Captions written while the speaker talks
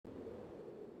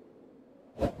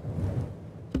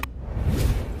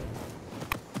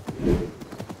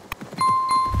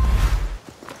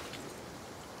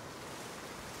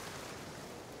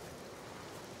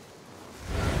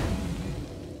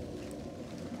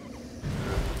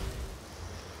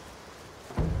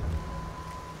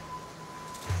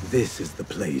This is the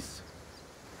place.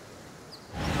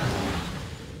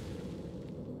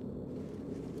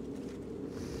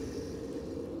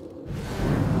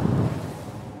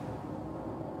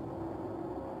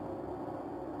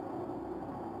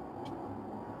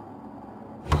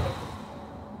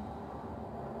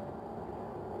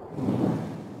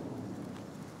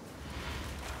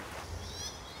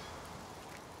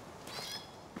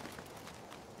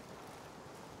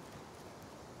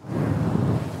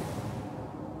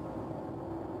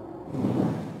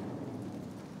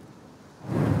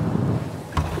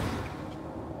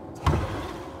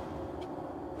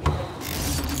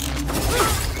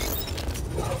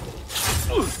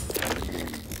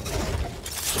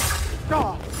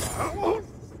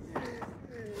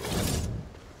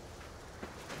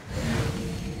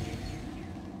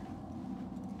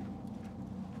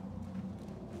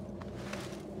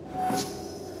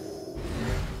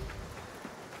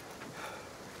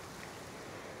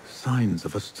 Signs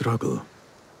of a struggle.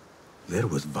 There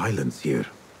was violence here,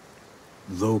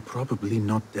 though probably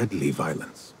not deadly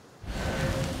violence.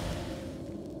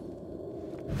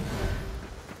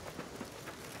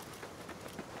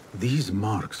 These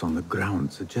marks on the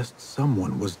ground suggest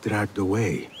someone was dragged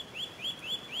away.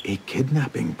 A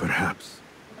kidnapping, perhaps.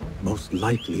 Most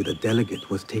likely the delegate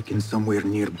was taken somewhere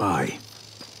nearby.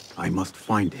 I must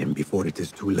find him before it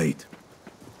is too late.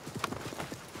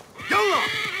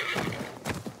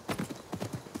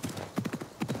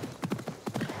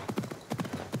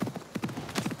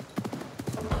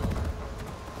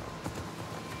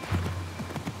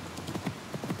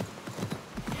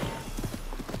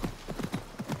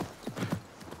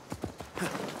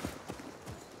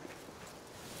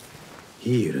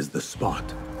 Here is the spot.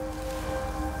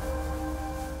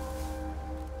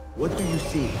 What do you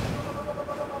see?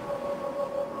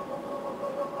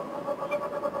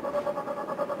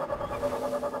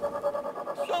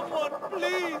 Someone,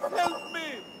 please help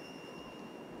me!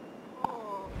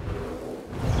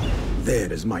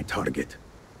 There is my target.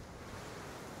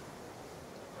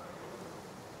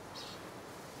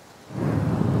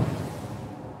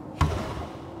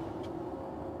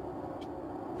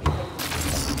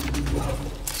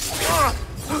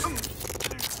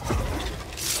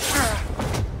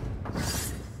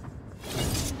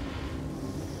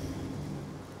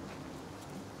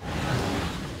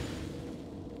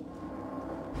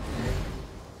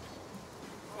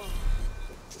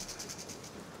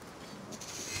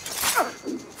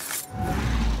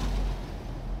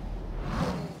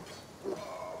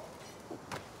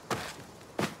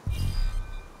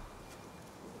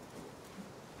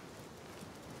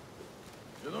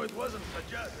 You know, it wasn't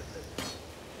suggested.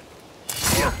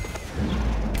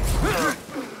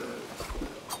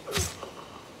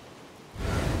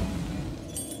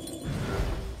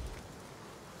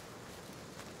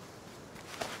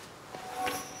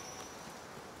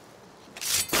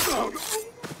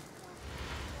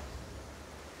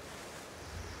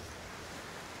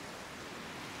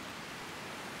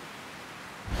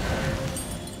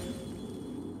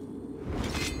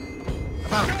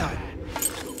 About time.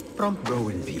 Prompt Go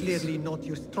in peace. clearly not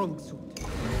your strong suit.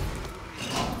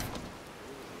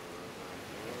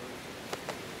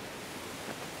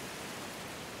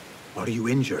 Are you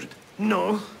injured?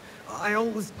 No, I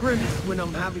always grimace when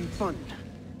I'm having fun.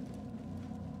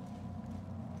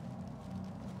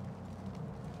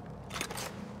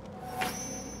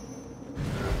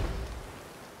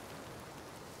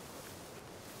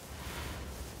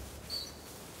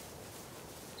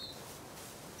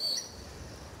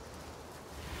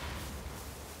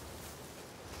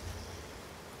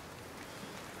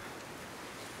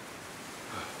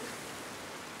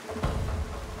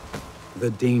 The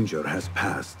danger has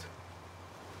passed.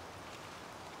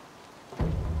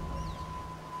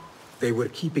 They were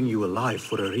keeping you alive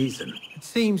for a reason. It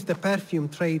seems the perfume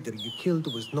trader you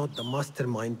killed was not the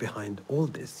mastermind behind all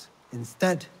this.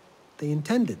 Instead, they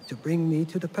intended to bring me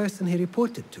to the person he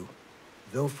reported to.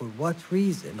 Though for what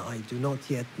reason, I do not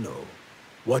yet know.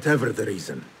 Whatever the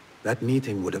reason, that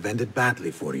meeting would have ended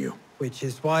badly for you. Which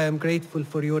is why I'm grateful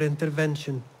for your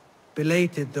intervention.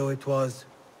 Belated though it was,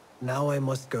 now I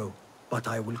must go. But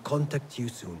I will contact you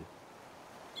soon.